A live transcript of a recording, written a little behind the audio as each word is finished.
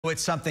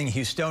It's something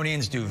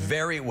Houstonians do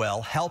very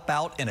well, help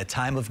out in a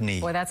time of need.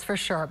 Boy, that's for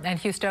sure. And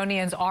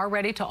Houstonians are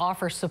ready to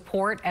offer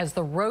support as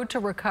the road to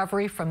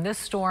recovery from this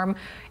storm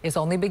is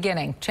only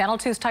beginning. Channel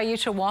 2's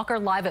Taisha Walker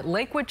live at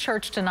Lakewood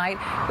Church tonight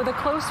with a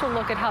closer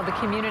look at how the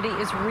community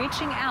is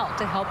reaching out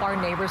to help our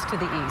neighbors to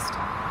the east.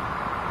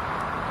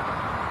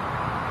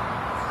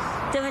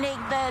 Dominique,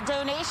 the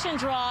donation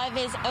drive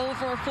is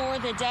over for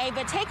the day,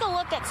 but take a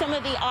look at some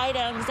of the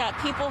items that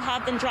people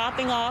have been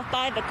dropping off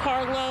by the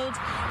carloads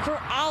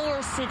for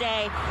hours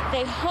today.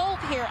 They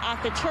hope here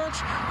at the church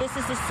this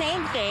is the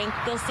same thing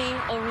they'll see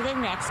over the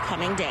next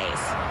coming days.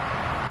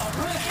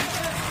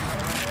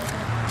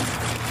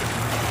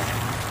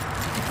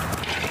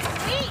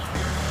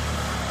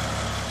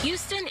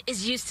 Houston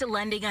is used to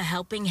lending a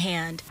helping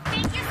hand.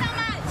 Thank you so much.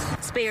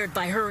 Spared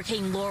by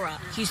Hurricane Laura,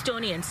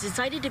 Houstonians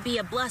decided to be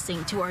a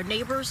blessing to our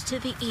neighbors to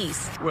the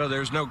east. Well,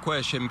 there's no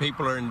question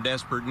people are in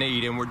desperate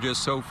need, and we're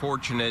just so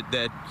fortunate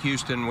that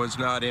Houston was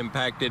not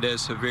impacted as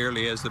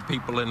severely as the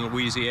people in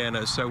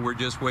Louisiana, so we're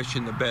just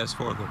wishing the best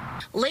for them.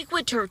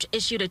 Lakewood Church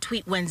issued a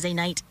tweet Wednesday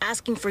night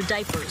asking for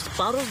diapers,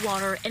 bottled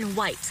water, and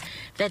wipes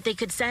that they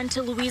could send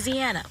to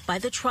Louisiana by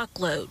the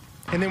truckload.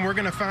 And then we're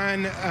going to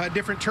find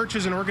different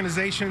churches and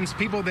organizations,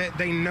 people that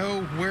they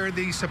know where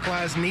these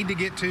supplies need to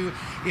get to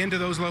into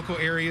those local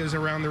areas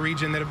around the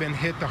region that have been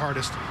hit the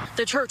hardest.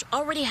 The church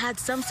already had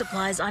some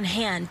supplies on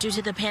hand due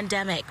to the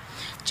pandemic.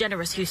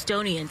 Generous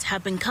Houstonians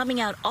have been coming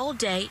out all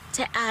day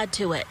to add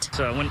to it.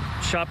 So I went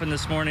shopping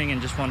this morning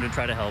and just wanted to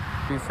try to help.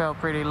 We felt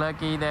pretty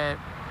lucky that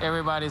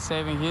everybody's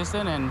saving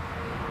Houston, and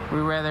we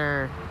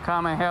rather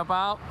come and help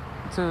out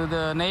to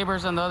the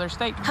neighbors in the other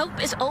state.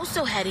 Help is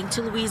also heading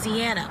to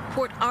Louisiana,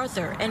 Port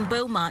Arthur, and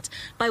Beaumont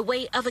by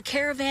way of a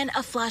caravan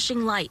of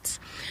flashing lights.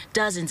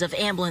 Dozens of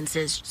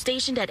ambulances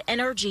stationed at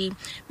NRG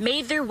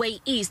made their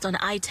way east on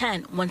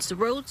I-10 once the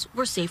roads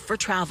were safe for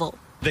travel.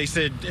 They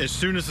said as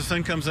soon as the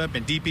sun comes up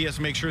and DPS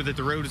make sure that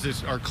the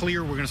roads are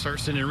clear, we're going to start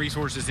sending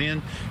resources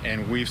in,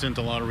 and we've sent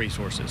a lot of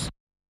resources.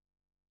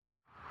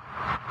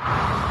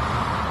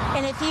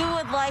 And if you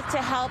would like to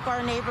help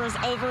our neighbors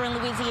over in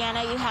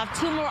Louisiana, you have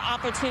two more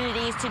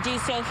opportunities to do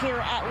so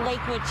here at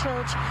Lakewood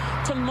Church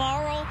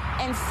tomorrow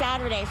and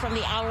Saturday from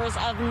the hours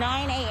of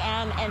 9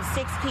 a.m. and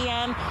 6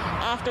 p.m.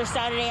 After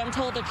Saturday, I'm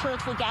told the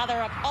church will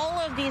gather up all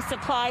of these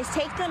supplies,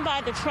 take them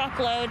by the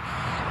truckload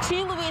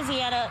to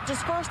Louisiana,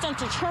 disperse them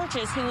to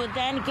churches who would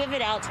then give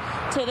it out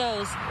to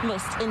those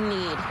most in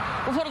need.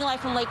 Reporting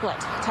live from Lakewood,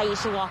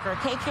 Taisha Walker,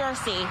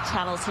 KPRC,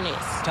 Channel 2 News.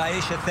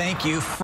 Taisha, thank you.